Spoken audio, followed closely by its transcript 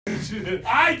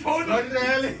I told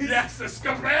him. Yes, the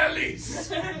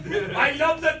Scarellis. I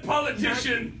love that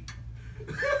politician.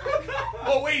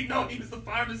 Oh wait, no, he was the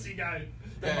pharmacy guy.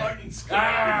 The Martin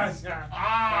Scarellis.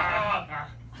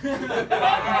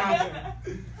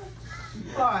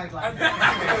 Alright,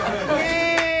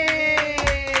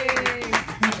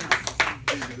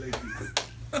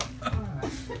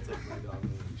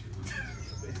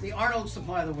 the Arnold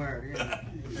supply the word.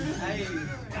 Hey,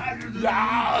 I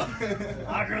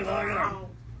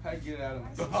get it out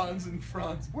of the Hans and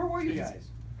Franz. where were you guys?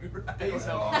 We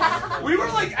were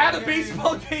like at a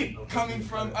baseball game. Coming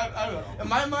from, I don't know. In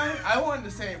my mind, I wanted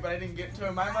to say it, but I didn't get to it.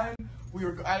 In my mind, we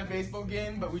were at a baseball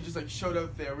game, but we just like showed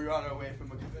up there. We were on our way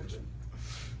from a convention.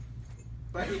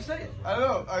 Why did you say it? I don't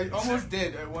know. I almost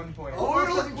did at one point. Oh,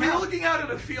 we were looking out at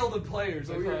a field of players.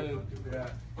 Yeah.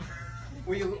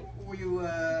 Were you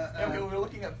Yeah, we were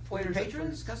looking at players.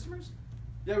 patrons, customers?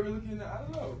 Yeah, we were looking at, I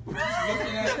don't know. We were just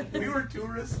looking at We were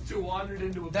tourists who wandered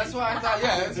into a. That's what I thought.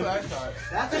 Yeah, that's what I thought.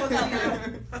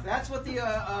 That's what the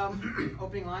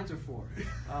opening lines are for.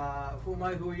 Who am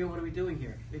I? Who are you? What are we doing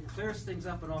here? It clears things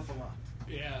up an awful lot.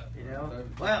 Yeah. You know.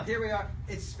 Well, here we are.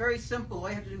 It's very simple. All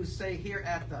you have to do is say "here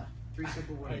at the." 3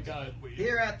 simple words. I got it.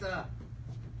 Here at the.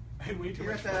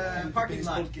 Here at the parking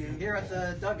lot. Here at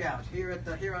the dugout. Here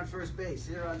on first base.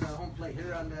 Here on the home plate.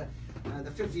 Here on the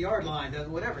 50-yard line.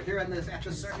 Whatever. Here on the at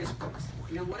the circus books.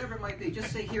 You know, whatever it might be.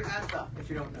 Just say "here at the" if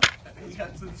you don't know.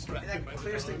 That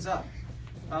clears things up.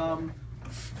 You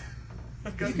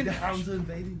can Townsend,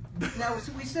 baby. Now,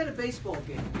 so we said a baseball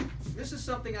game. This is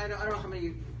something I don't know how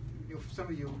many. Some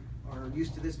of you are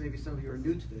used to this. Maybe some of you are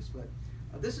new to this, but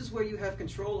this is where you have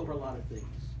control over a lot of things.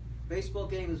 Baseball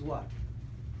game is what?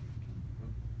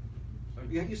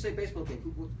 You say baseball game.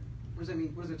 What does that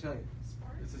mean? What does it tell you?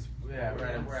 This is, yeah,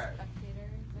 right. We're at.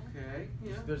 Okay.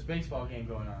 Yeah. There's a baseball game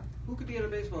going on. Who could be at a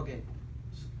baseball game?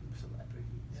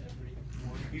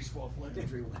 Baseball player.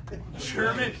 Everyone.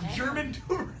 German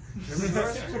tour.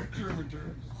 German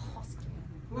tourists.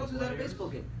 Who else is at a baseball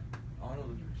game?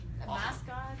 Arnold.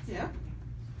 Mascots. Yeah.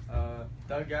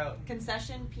 Dugout.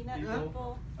 Concession, peanut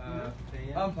people.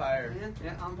 Umpire.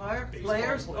 Yeah, umpire. Baseball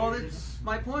Players. All that. players.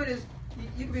 My point is,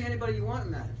 you can be anybody you want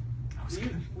in that.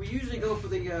 We usually go for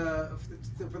the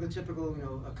typical,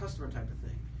 a customer type of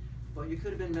thing. But you could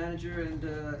have been manager and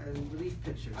relief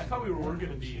pitcher. I thought we were going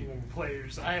to be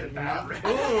players. I had a bad rep.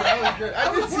 Ooh, that was good.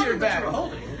 I did see your bat. I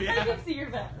can see your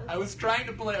bat. I was trying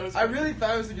to play. I really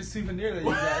thought it was like a souvenir that you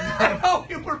got. I know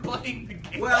we were playing the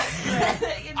game. Well,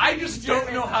 I just don't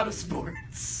know how to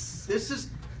sports.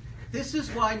 This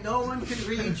is why no one can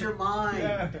read your mind.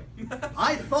 Yeah.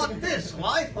 I thought this. Well,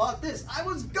 I thought this. I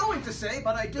was going to say,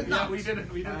 but I did Yeah, not. we didn't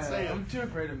say it. I'm too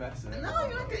afraid to mess it up. No,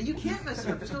 you're not. You can't mess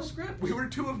it up. There's no script. We were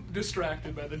too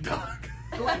distracted by the dog.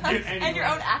 And your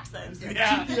own accents.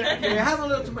 Yeah. You're having a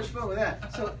little too much fun with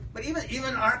that. So, but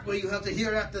even art where you have to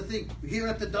hear at the thing, hear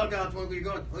at the dugout when we're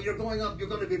going. Oh, you're going up. You're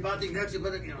going to be batting next. You're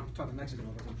going to, I'm talking Mexican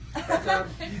over there.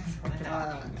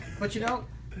 But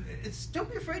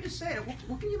don't be afraid to say it.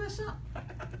 What can you mess up?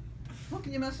 What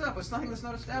can you mess up? It's nothing that's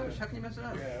not established. How can you mess it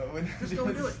up? Just go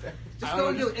and do it. Just go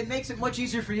and do it. It makes it much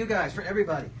easier for you guys, for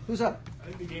everybody. Who's up? I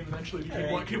think the game eventually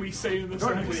became, what can we say in this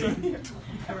accent?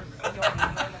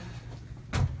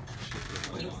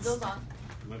 Those on.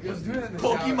 Let's do it in the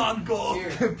Pokemon Go.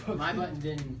 Here, my button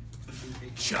didn't.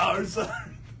 Charizard.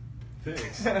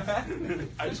 Thanks.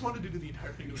 I just wanted to do the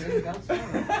entire thing.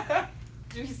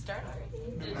 Did we start already?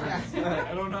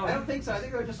 I don't know. I don't think so. I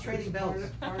think we were just trading belts.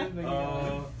 Brandon,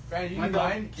 My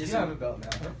belt you have a belt now.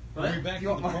 What? You're back. You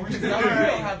don't have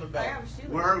a I belt. have a shoe.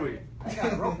 Where are we? I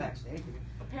got a rope backstage.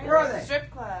 Apparently Where are they? Strip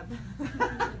club.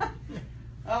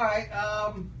 All right.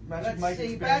 Magic Let's Mike see.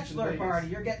 experience in Bachelor Vegas. party.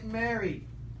 You're getting married.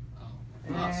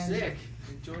 Oh, sick.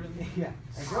 Jordan. Yeah.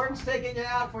 And Jordan's taking you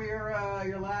out for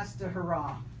your last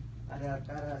hurrah at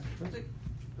a what's it?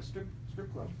 A strip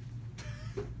club.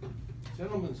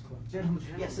 Gentlemen's club. Gentlemen's.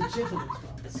 Yes, a gentleman's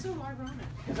club. It's so ironic.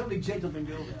 Because only gentlemen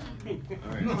go there.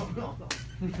 All right. No.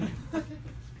 All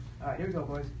right. Here we go,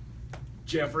 boys.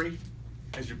 Jeffrey,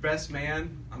 as your best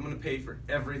man, I'm going to pay for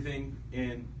everything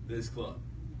in this club.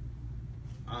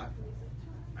 I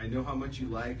know how much you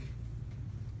like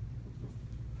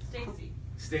Stacy.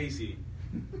 Stacy,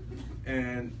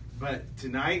 but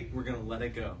tonight we're going to let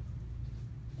it go.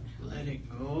 Let it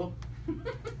go.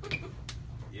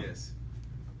 Yes.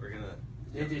 We're going to.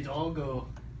 Let it all go.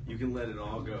 You can let it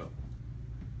all go.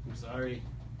 I'm sorry.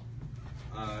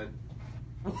 So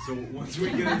once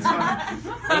we get inside,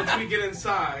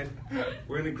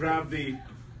 we're going to grab the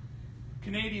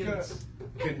Canadians.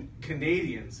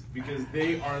 Canadians because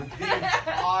they are the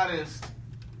hottest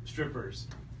strippers.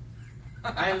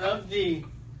 I love thee.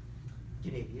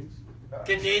 Canadians.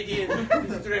 Canadian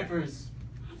strippers.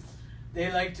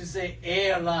 They like to say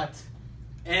A a lot.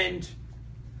 And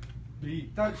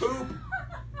Touch. Poop.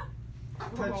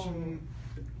 Touching.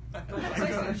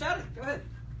 Say something. Shout it. Go ahead.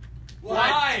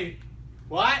 Why?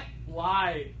 what?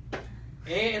 Why?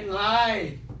 A and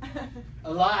lie.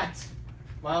 A lot.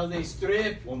 While they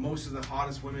strip. Well, most of the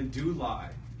hottest women do lie,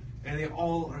 and they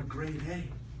all are grade A.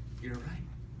 You're right.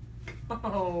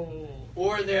 Oh.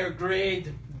 Or they're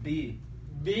grade B.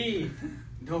 B.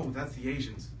 No, that's the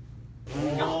Asians.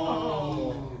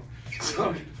 Oh.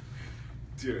 So,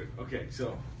 dude, okay,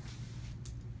 so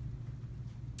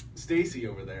Stacy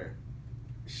over there,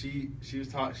 she was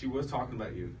talking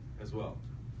about you as well,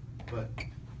 but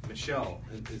Michelle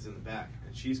is in the back,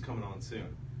 and she's coming on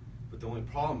soon. But the only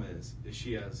problem is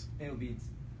she has Anal beads.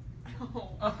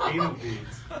 anal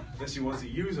beads that she wants to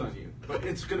use on you, but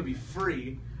it's gonna be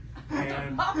free,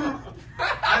 and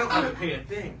I don't have to pay a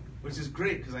thing, which is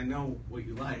great because I know what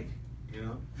you like, you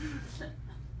know.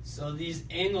 So these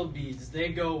anal beads, they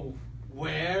go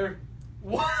where?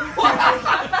 Between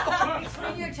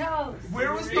your toes.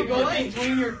 Where was They the go blank?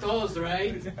 between your toes,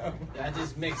 right? That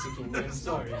is Mexican. I'm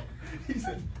sorry. He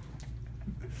said,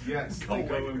 Yes, they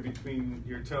go in between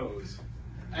your toes.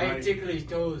 I ticklish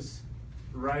toes.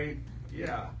 Right?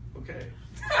 Yeah. Okay.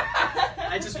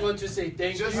 I just want to say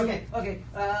thank you. Okay.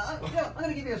 I'm going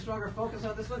to give you a stronger focus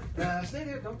on this one. Stay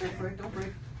there. Don't break. Don't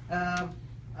break.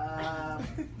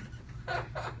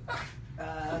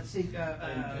 Let's see.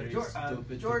 very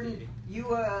stupid Jordan, today.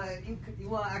 you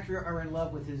actually are in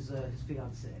love with his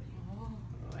fiancee. Oh,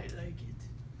 I like it.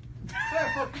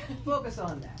 Focus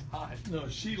on that. No,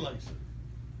 she likes it.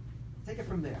 Take it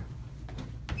from there.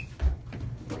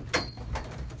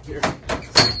 Here.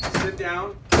 Sit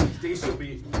down. Stacy will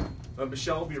be.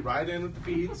 Michelle will be right in with the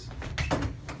beads.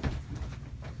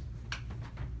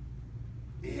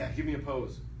 Yeah, give me a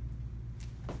pose.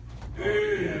 Oh,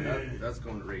 yeah, that's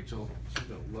going to Rachel. She's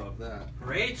gonna love that.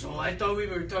 Rachel, I thought we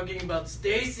were talking about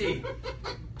Stacy.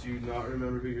 Do you not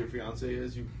remember who your fiance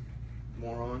is, you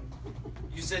moron?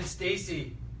 You said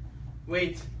Stacy.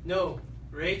 Wait, no,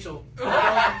 Rachel.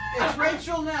 It's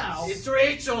Rachel now. It's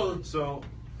Rachel. So,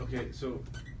 okay, so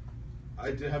I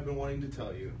have been wanting to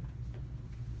tell you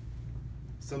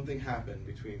something happened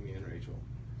between me and Rachel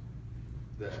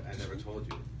that I never told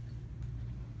you.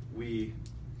 We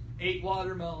Ate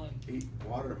watermelon. ate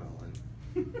watermelon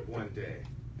one day,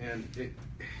 and you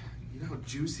know how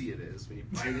juicy it is when you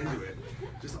bite into it.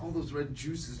 Just all those red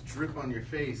juices drip on your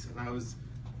face, and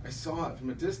I saw it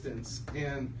from a distance,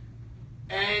 and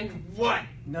what?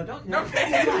 No, don't. Okay.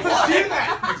 Do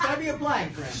that. It's got to be a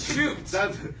blank, friend. Shoot.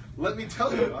 let me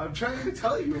tell you. I'm trying to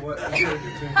tell you what. You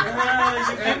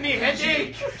give me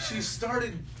headache. She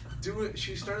started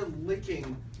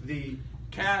licking the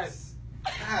Cat.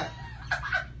 cat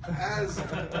as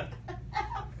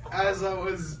I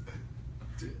was.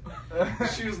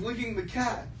 She was licking the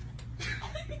cat.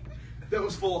 That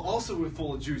was also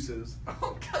full of juices.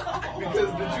 Oh, God.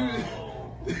 Because the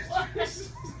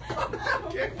juice.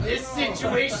 This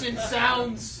situation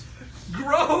sounds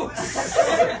Gross.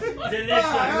 delicious.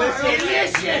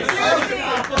 Delicious.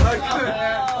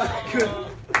 I couldn't.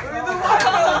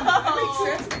 That makes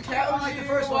sense. The cat was like the eating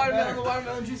first the one watermelon. better. The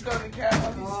watermelon juice got in the cat.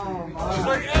 Oh, She's my.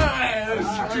 like, it was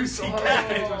a juicy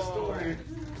cat. Story.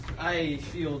 I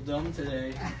feel dumb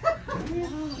today.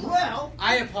 Well,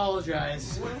 I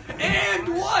apologize. And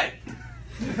what?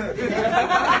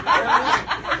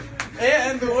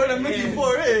 And the word I'm looking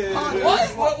for is.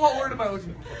 What word am I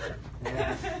looking for?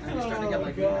 yeah, I'm just trying to get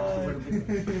like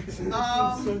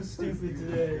So stupid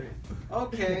today.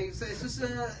 Okay, so it's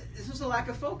just a lack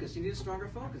of focus. You need a stronger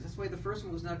focus. That's why the first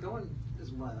one was not going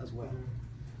as well.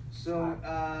 So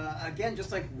again,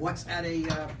 just like what's at a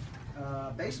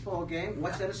baseball game,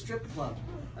 what's at a strip club?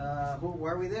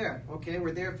 Why are we there? Okay,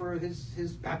 we're there for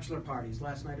his bachelor party, his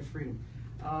last night of freedom.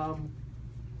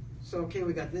 So okay,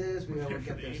 we got this. We got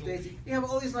there, Stacy. You have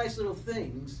all these nice little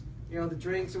things. You know, the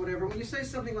drinks or whatever. When you say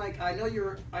something like, I know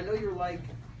you're like,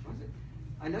 what is it?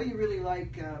 I know you really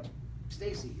like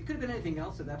Stacy. It could have been anything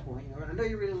else at that point. You know, I know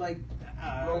you really like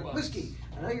whiskey.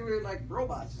 I know you really like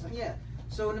robots. Yeah.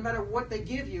 So no matter what they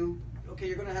give you, okay,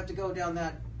 you're going to have to go down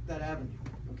that avenue.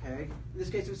 Okay. In this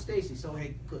case, it was Stacy. So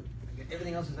hey, good.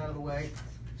 Everything else is out of the way.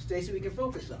 Stacy, we can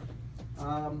focus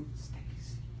on.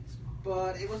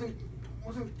 But it wasn't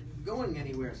going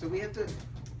anywhere. So we have to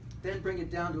then bring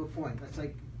it down to a point. That's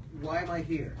like, why am I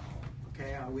here?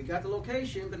 Okay, we got the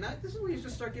location, but this is where you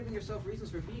just start giving yourself reasons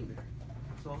for being there.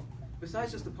 That's all.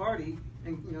 Besides just the party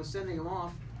and sending them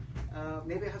off,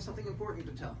 maybe I have something important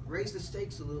to tell them. Raise the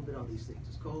stakes a little bit on these things.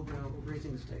 It's called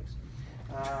raising the stakes.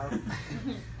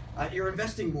 You're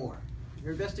investing more.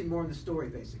 You're investing more in the story,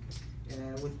 basically.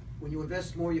 When you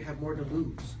invest more, you have more to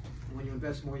lose. And when you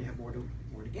invest more, you have more to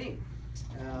gain.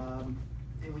 And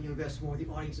when you invest more, the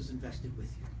audience is invested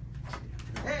with you.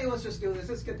 Hey, let's just do this.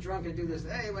 Let's get drunk and do this.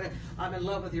 Hey, I'm in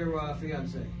love with your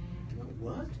fiance.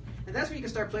 What? And that's when you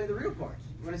can start playing the real parts.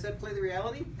 When I said play the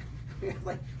reality,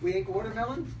 like we ate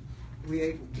watermelon. We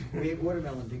ate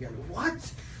watermelon together.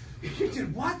 What? You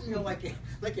did what? You know, like you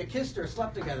kissed her, or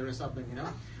slept together, or something. You know?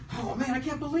 Oh man, I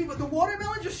can't believe it. The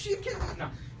watermelon just she kissed. No,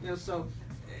 you know. So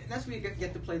that's when you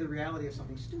get to play the reality of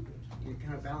something stupid. You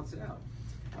kind of balance it out.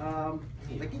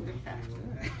 Licking the cat.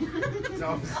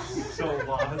 So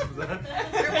lost.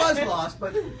 It was lost,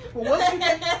 but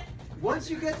once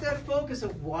you get that focus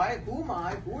of why, who am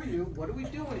I, who are you, what are we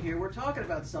doing here? We're talking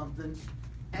about something.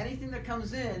 Anything that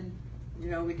comes in, you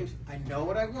know, I know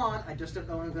what I want. I just don't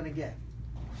know what I'm going to get.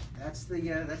 That's the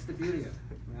beauty of it.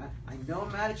 Right? I know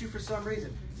I'm mad at you for some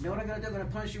reason. You know what I'm going to do? I'm going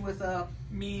to punish you with a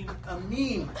meme. I'm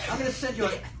going to send you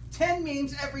 10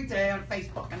 memes every day on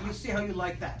Facebook, and you see how you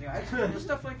like that. Right?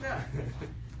 Stuff like that.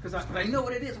 Because I know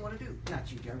what it is and what to do.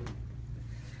 Not you, Jerry.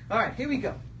 All right, here we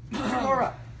go.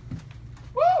 Laura.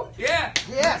 Woo! Yeah!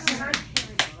 Yes!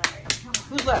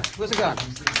 Who's left? Who's it gone?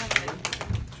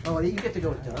 Oh, well, you get to go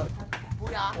with Doug.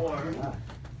 Yeah.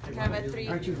 I have a 3.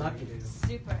 Aren't you lucky?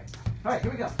 Super. All right,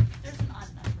 here we go. There's an odd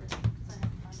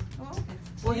number.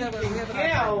 Well, you have an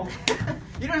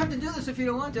You don't have to do this if you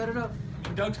don't want to. I don't know.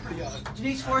 Doug's pretty odd.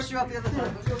 Denise forced you out the other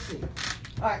time, but we'll see.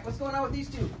 All right, what's going on with these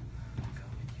two?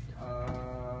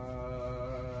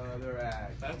 They're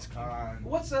at. That's cool.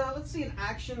 Let's see an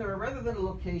action, or rather than a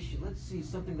location, let's see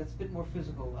something that's a bit more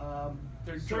physical.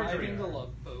 They're driving the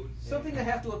love boat. Something they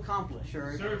have to accomplish,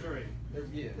 or Surgery.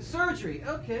 Yeah. surgery.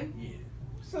 Okay. Yeah.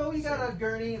 So you got a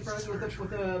gurney in front of you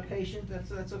with a patient.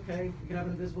 That's okay. You can have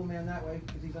an invisible man that way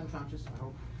because he's unconscious. I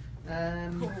hope.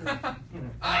 You know.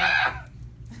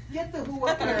 Get the who,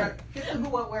 what,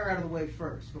 where out of the way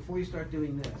first before you start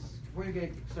doing this. Before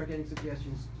you start getting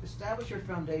suggestions, establish your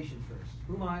foundation first.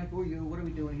 Who am I? Who are you? What are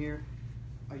we doing here?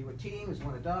 Are you a team? Is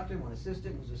one a doctor? One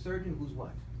assistant? Who's a surgeon? Who's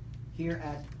what? Here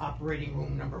at operating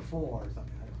room number 4 or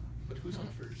something. I don't know. But who's on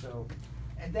first? So,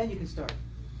 and then you can start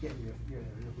getting your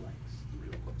blanks.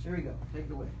 Here we go. Take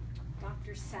it away.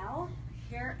 Dr. Sal,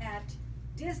 here at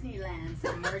Disneyland's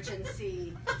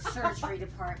emergency surgery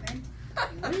department,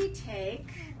 we take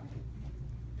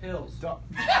Pills. pills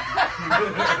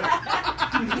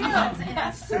and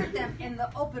insert them in the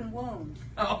open wound.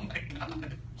 Oh my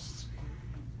God.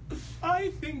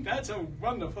 I think that's a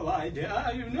wonderful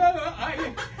idea. You know,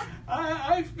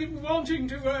 I've been wanting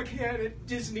to work here at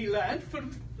Disneyland for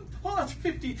the past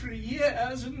 53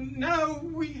 years, and now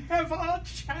we have our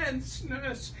chance,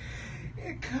 Nurse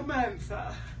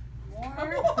Camantha. More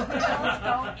pills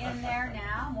go in there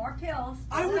now. More pills.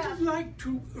 I would like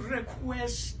to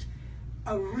request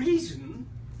a reason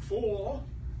for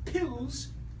pills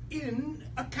in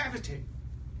a cavity.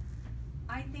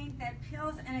 I think that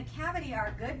pills in a cavity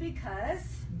are good because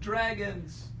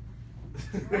Dragons.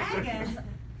 dragons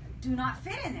do not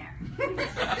fit in there. And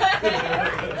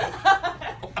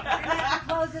that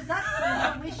closes up,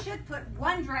 so we should put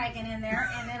one dragon in there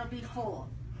and it'll be full.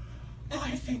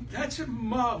 I think that's a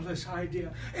marvelous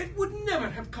idea. It would never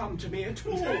have come to me at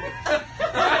all. Well,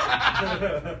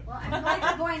 I'm glad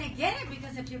you're going to get it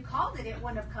because if you called it, it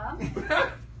wouldn't have come.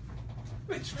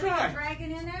 Let's Put the try.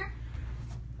 dragon in there.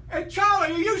 Hey,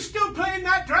 Charlie, are you still playing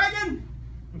that dragon?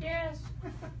 Yes.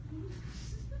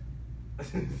 I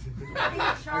think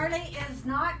Charlie is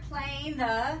not playing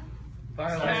the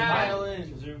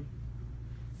Violin.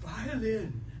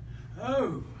 Violin.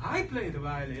 Oh, I play the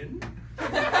violin.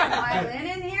 violin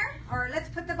in here. Or let's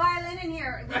put the violin in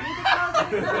here. We need to close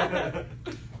this up.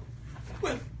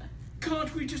 Well,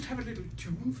 can't we just have a little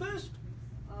tune first?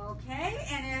 Okay,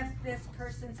 and if this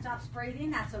person stops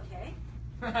breathing, that's okay.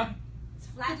 It's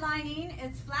flatlining.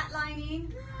 It's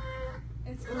flatlining.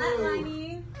 It's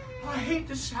flatlining. I hate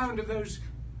the sound of those.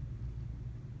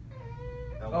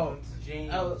 Oh,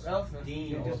 James. elephant.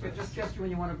 Dean. Just gesture when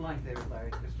you want a blank there,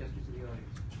 Larry. Just gesture to the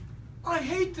audience. I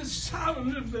hate the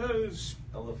sound of those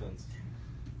Elephants.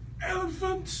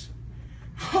 elephants.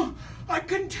 Oh, I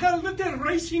can tell that they're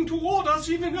racing toward us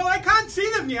even though I can't see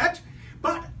them yet.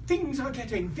 But things are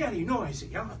getting very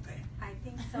noisy, aren't they? I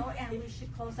think so, and we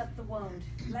should close up the wound.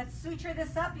 Let's suture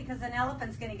this up because an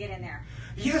elephant's going to get in there.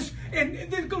 Yes,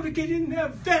 and they're going to get in there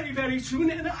very, very soon,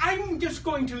 and I'm just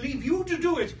going to leave you to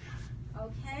do it.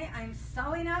 Okay, I'm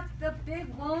sewing up the big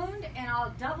wound, and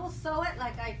I'll double sew it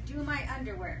like I do my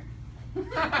underwear.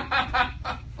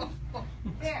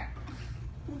 There.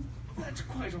 That's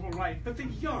quite all right, but the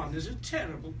yarn is a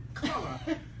terrible color.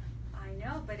 I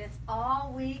know, but it's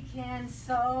all we can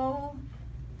sow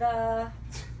the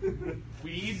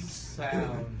Weeds.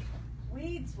 Sound.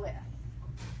 weeds with.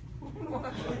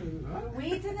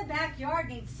 Weeds in the backyard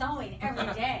need sowing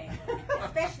every day,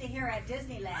 especially here at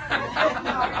Disneyland.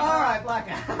 All right,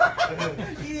 Blackout.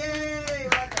 Yay,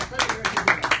 Blackout.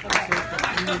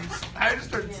 I just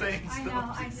started saying I stuff.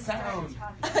 know, I just Sound.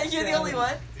 started talking. You're the only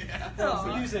one? Yeah.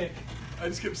 Oh. Music. I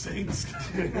just kept saying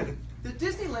stuff. The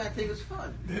Disneyland thing was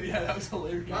fun. Yeah, that was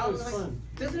hilarious. Well, was fun.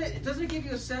 Doesn't it give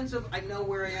you a sense of I know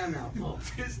where I am now?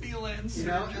 Disneyland You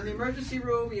know, surgery. in the emergency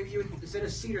room, you instead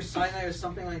of Cedar Sinai or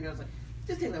something like that, it's like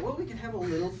Disneyland. Well, we can have a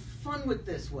little fun with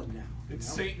this one now. you It's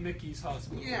know? St. Mickey's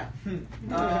Hospital. Yeah,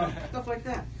 stuff like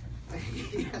that.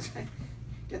 Yes,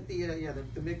 get the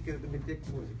Mick, the McDick,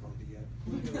 what is it called?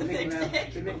 The McDick. I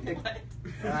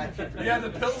can't forget. Yeah,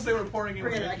 the pills they were pouring in.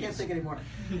 Forget it. I can't think anymore.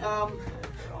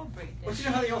 But you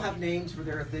know how they all have names for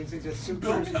their things? They just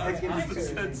Bill sutures. Cosby They give was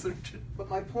you the names. surgeon. But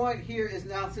my point here is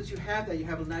now, since you have that, you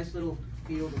have a nice little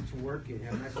field to work in. You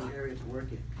have a nice little area to work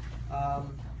in.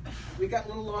 We got a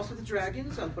little lost with the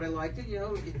dragons, but I liked it. You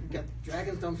know,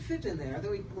 dragons don't fit in there.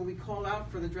 Then when we call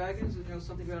out for the dragons, you know,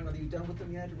 something about whether you've done with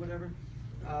them yet or whatever.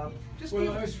 Just Well, be,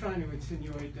 I was trying to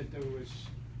insinuate that there was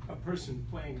a person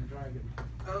playing the dragon.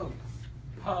 oh,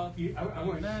 I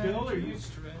want Bill or you?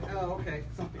 oh, okay.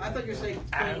 I thought you were saying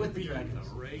play with the The dragons.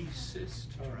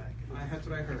 racist dragon. That's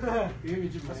what I heard. The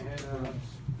image in my head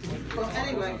was. Well,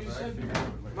 anyway, You said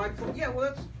my point, yeah,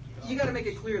 well, you got to make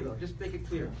it clear though. Just make it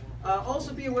clear.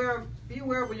 Also, be aware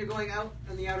when you're going out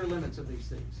on the outer limits of these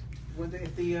things.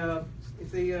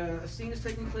 If the scene is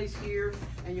taking place here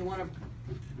and you want to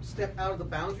step out of the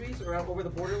boundaries or out over the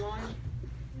borderline,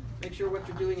 make sure what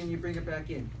you're doing and you bring it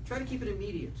back in. Try to keep it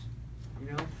immediate.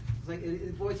 You know, it's like it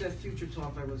avoids that future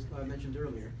talk I mentioned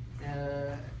earlier,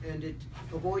 and it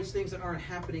avoids things that aren't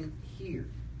happening here.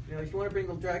 You know, if you want to bring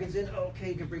the dragons in, okay,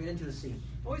 you can bring it into the scene.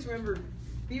 Always remember,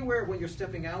 be aware when you're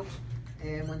stepping out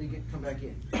and when you come back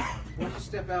in. Once you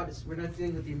step out, we're not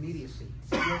dealing with the immediacy.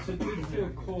 Yes, it did feel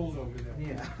cold over there.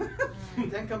 Yeah.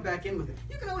 Then come back in with it.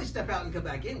 You can always step out and come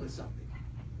back in with something.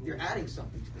 You're adding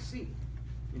something to the scene.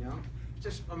 You know,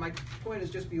 just my point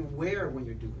is just be aware when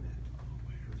you're doing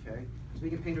that. Okay, so we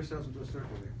can paint ourselves into a circle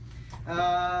there.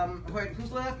 All right,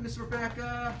 who's left? Miss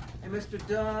Rebecca and Mr.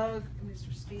 Doug.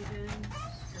 Mr. Stevens,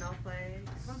 and I'll play.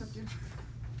 Come on up, Jim.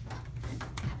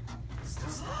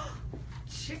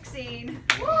 Chick scene.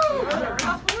 Woo! Alright!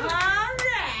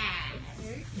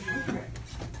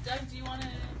 Doug, do you want to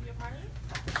be a part of it?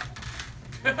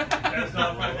 That's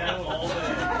not my dad's all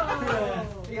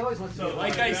day. He always wants to. So,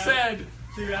 Like I said.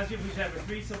 So you're asking if we should have a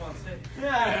threesome on stage?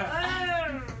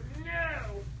 Yeah. Oh, no.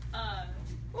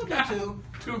 We'll do two.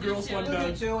 Two girls, one We'll do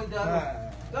Doug. two, and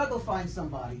Doug will find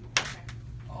somebody.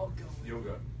 I'll go.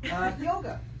 Yoga.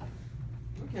 Yoga.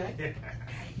 Okay.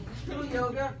 Little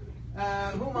yoga.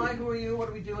 Who am I? Who are you? What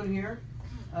are we doing here?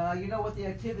 You know what the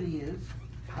activity is.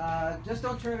 Just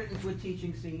don't turn it into a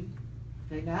teaching scene.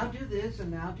 Okay, now do this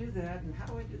and now do that. And how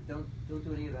do I do? Don't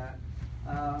do any of that.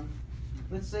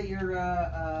 Let's say you're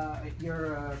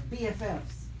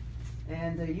BFFs,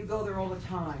 and you go there all the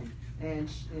time. And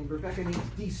Rebecca needs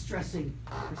de-stressing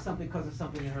for something because of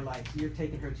something in her life. So you're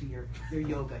taking her to your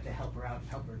yoga to help her out,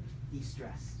 help her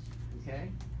de-stress.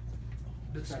 Okay?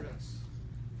 Distress.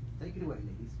 Take it away,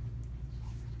 ladies.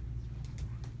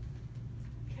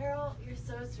 Carol, you're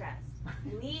so stressed.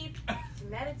 You need to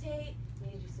meditate, you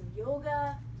need to do some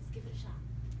yoga, just give it a shot.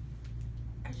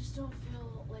 I just don't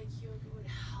feel like yoga would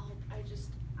help. I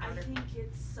think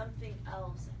it's something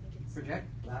else. I think it's. Project,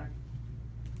 louder.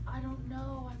 I don't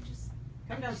know. I'm just.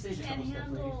 Come I down just stage a can't couple steps,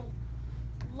 handle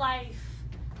life,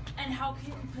 and how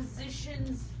can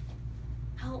positions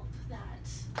help that?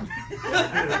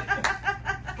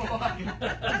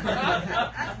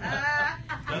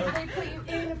 They put you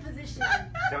in a position.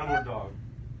 Downward dog.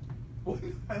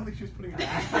 I think she was putting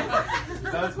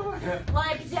That's what.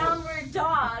 Like downward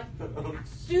dog,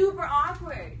 super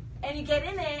awkward. And you get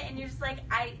in it and you're just like,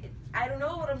 I don't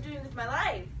know what I'm doing with my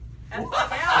life. I'm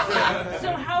freaking out.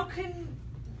 So how can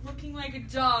looking like a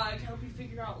dog help you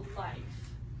figure out life?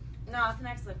 No, it's an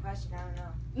excellent question. I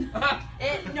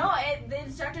don't know. The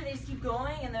instructor, they just keep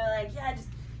going and they're like, yeah, just,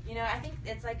 you know, I think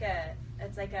it's like a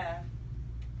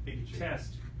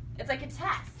Test. It's like a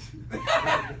test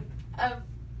of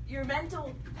your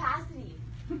mental capacity.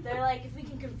 They're like, if we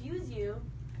can confuse you,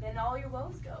 then all your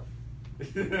woes go.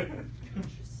 Interesting.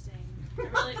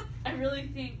 I really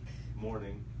think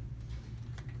Morning.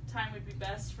 time would be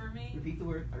best for me. Repeat the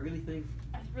word. I really think.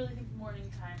 I really think morning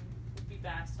time would be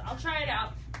best. I'll try it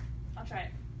out. I'll try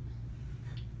it.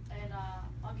 And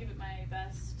I'll give it my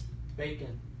best.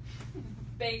 Bacon.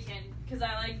 Bacon, because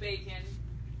I like bacon.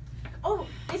 Oh,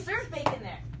 they serve bacon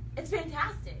there. It's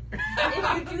fantastic.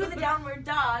 If you do the downward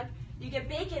dog, you get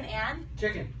bacon and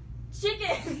Chicken.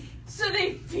 chicken. So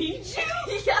they feed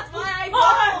you? That's why I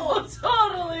I go. will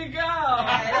totally go.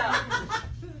 I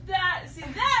That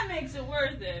makes it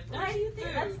worth it. Why do you think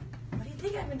Food. that's? What do you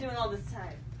think I've been doing all this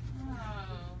time?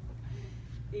 Oh.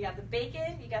 You got the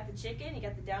bacon, you got the chicken, you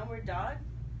got the downward dog,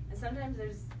 and sometimes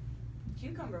there's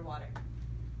cucumber water.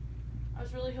 I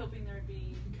was really hoping there'd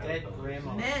be Dead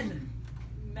grandma. Men.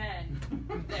 men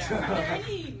there. Are there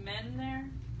any men there?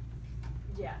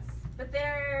 Yes, but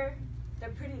they're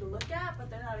pretty to look at, but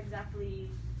they're not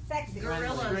exactly Sexy.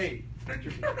 Gorillas. Great.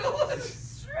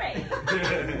 straight.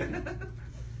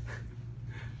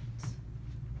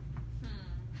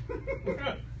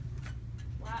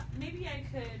 Well, maybe I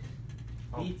could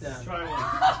Beat them. Try one.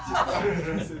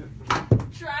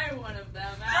 try one of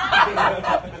them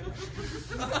out.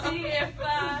 See if,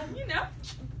 get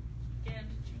him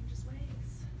to change his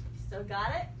ways. Still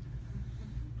got it?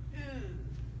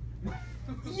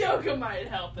 Yoga might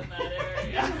help in that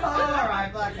area. All right,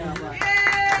 black now, black.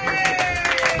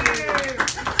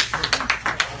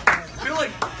 I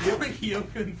feel like yoga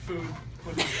and food.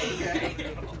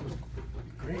 Okay.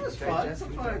 It was fun. It's a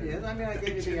fun idea. I mean, I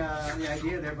gave you the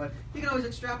idea there, but you can always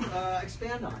expand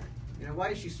on it. You know, why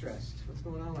is she stressed? What's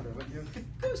going on with her? But you know,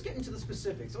 always get into the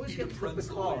specifics. Always get into the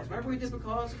cause. Remember we did the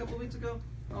cause a couple of weeks ago?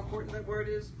 How important that word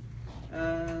is.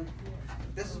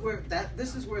 This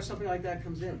is where something like that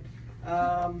comes in.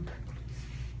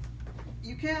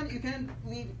 You can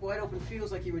leave wide open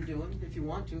fields like you were doing if you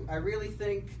want to. I really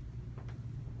think,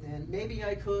 and maybe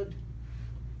I could.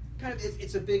 Kind of,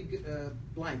 it's a big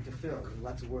blank to fill with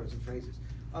lots of words and phrases.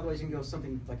 Otherwise, you can go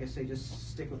something like I say,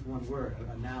 just stick with one word,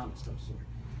 a noun of some sort.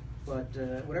 But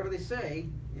whatever they say,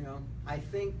 you know, I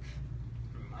think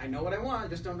I know what I want. I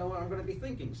just don't know what I'm going to be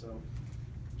thinking. So,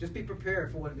 just be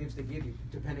prepared for what it is to give you,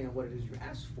 depending on what it is you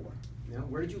ask for. You know,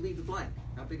 where did you leave the blank?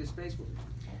 How big a space was it?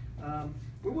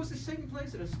 Where was this taking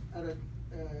place? At a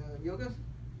yoga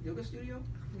studio?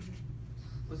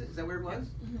 Was it? Is that where it was?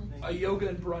 A yoga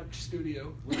and brunch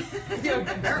studio.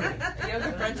 Yoga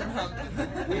brunch and hump.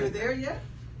 Were you there yet?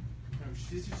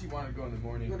 She said she wanted to go in the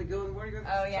morning. You want to go in the morning?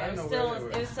 Oh yeah, I it don't was know still where they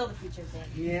were. it was still the future thing.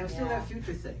 Yeah, it was still that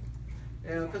future thing.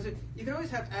 Because you can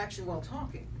always have action while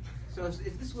talking. So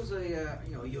if this was a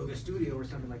yoga studio or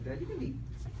something like that, you can be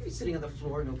sitting on the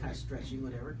floor, no kind of stretching,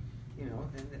 whatever, you know,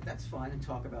 and that's fine, and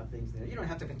talk about things there. You don't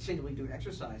have to continually do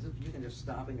exercises. You can just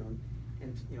stop and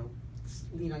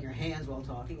lean on your hands while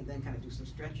talking, and then kind of do some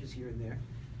stretches here and there.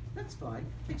 That's fine.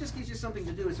 It just gives you something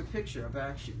to do. It's a picture of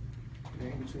action,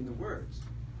 in between the words.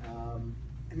 And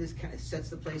this kind of sets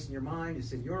the place in your mind.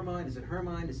 It's in your mind. It's in her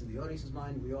mind. It's in the audience's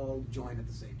mind. We all join at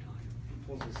the same time. It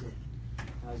pulls us in.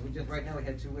 Right now we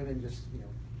had two women just,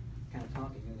 kind of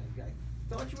talking. And the guy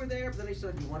thought you were there, but then he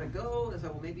said, "You want to go?" And I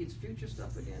thought, well, maybe it's future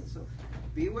stuff again. So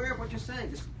be aware of what you're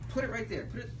saying. Just put it right there.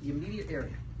 Put it in the immediate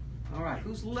area. All right.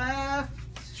 Who's left?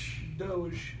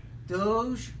 Doge.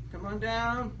 Doge. Come on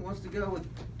down. Who wants to go with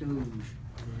Doge?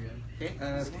 Okay.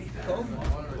 Cole?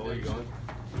 Where are you going?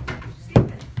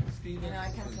 You know, I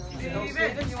kind of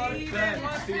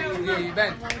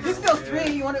Ben. Just go three.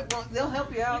 You want it? Well, they'll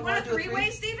help you out. You want a do three-way,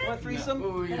 Steven? Want a threesome?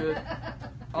 Ooh, yeah.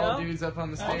 All dudes up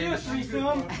on the I'll do a stage. threesome. Come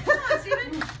on,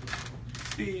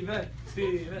 Steven.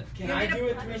 Steven. Can I do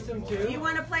a threesome too? You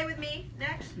want to play with me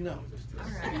next? No. All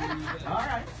right. All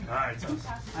right. Alright.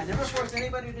 I never force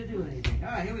anybody to do anything.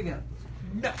 All right, here we go.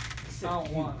 No. I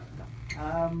don't want it.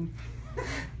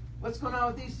 What's going on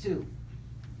with these two?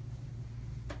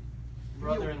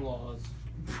 Brother-in-laws.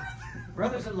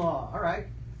 Brothers-in-law. All right.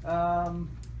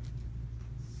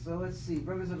 So let's see.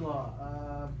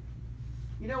 Brothers-in-law.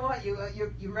 You know what?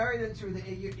 You married into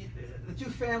the two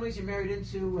families you married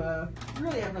into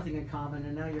really have nothing in common,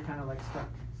 and now you're kind of like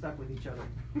stuck with each other.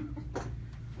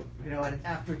 An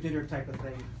after dinner type of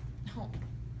thing.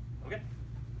 Okay.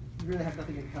 You really have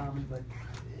nothing in common, but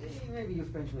maybe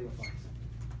eventually you'll find something.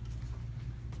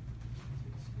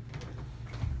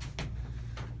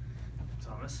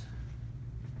 Thomas.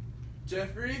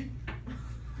 Jeffrey,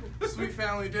 sweet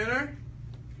family dinner.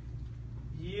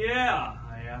 Yeah,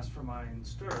 I asked for mine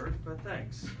stirred, but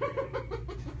thanks.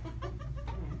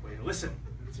 Way to listen.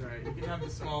 That's right. You can have the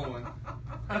small one.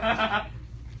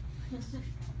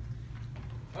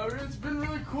 It's been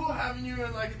really cool having you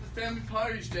at the family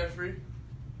parties, Jeffrey.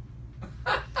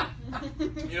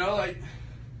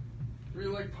 Really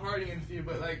like partying with you,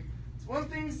 but it's one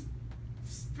thing's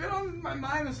been on my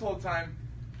mind this whole time,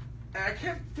 and I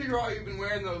can't figure out you've been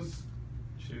wearing those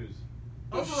Shoes.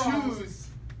 Those Overalls. shoes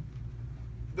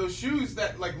those shoes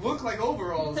that like look like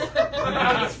overalls.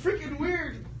 It's freaking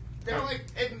weird. They're like,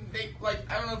 and they like,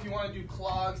 I don't know if you want to do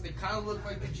clogs. They kind of look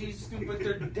like the Jesus suit, but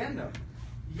they're denim.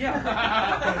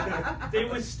 Yeah. They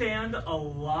withstand a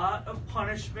lot of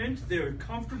punishment. They're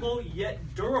comfortable yet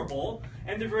durable,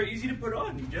 and they're very easy to put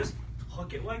on. You just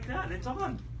hook it like that, and it's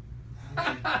on.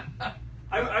 I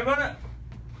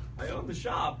own the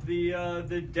shop,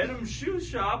 the denim shoe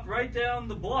shop right down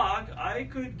the block. I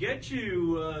could get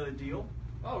you a deal.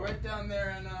 Oh, right down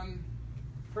there in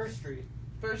First Street.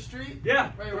 First Street?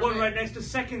 Yeah, Right, the where one they- right next to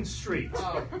 2nd Street.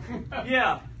 Oh.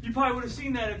 Yeah, you probably would have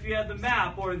seen that if you had the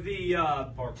map or the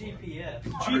GPS.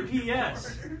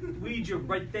 GPS. Lead you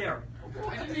right there.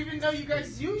 I didn't even know you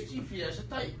guys use GPS. I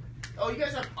thought. You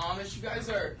guys are Amish. You guys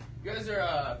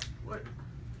are what?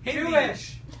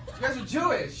 Jewish. You guys are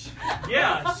Jewish.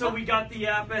 Yeah, so we got the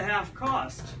app at half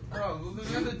cost. Oh, well,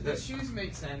 the shoes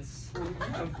make sense.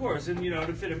 Of course, and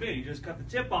to fit them in, you just cut the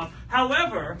tip off.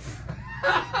 However,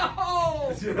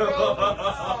 Oh,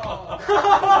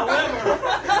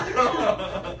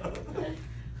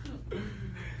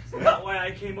 that's why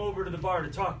I came over to the bar to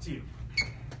talk to you.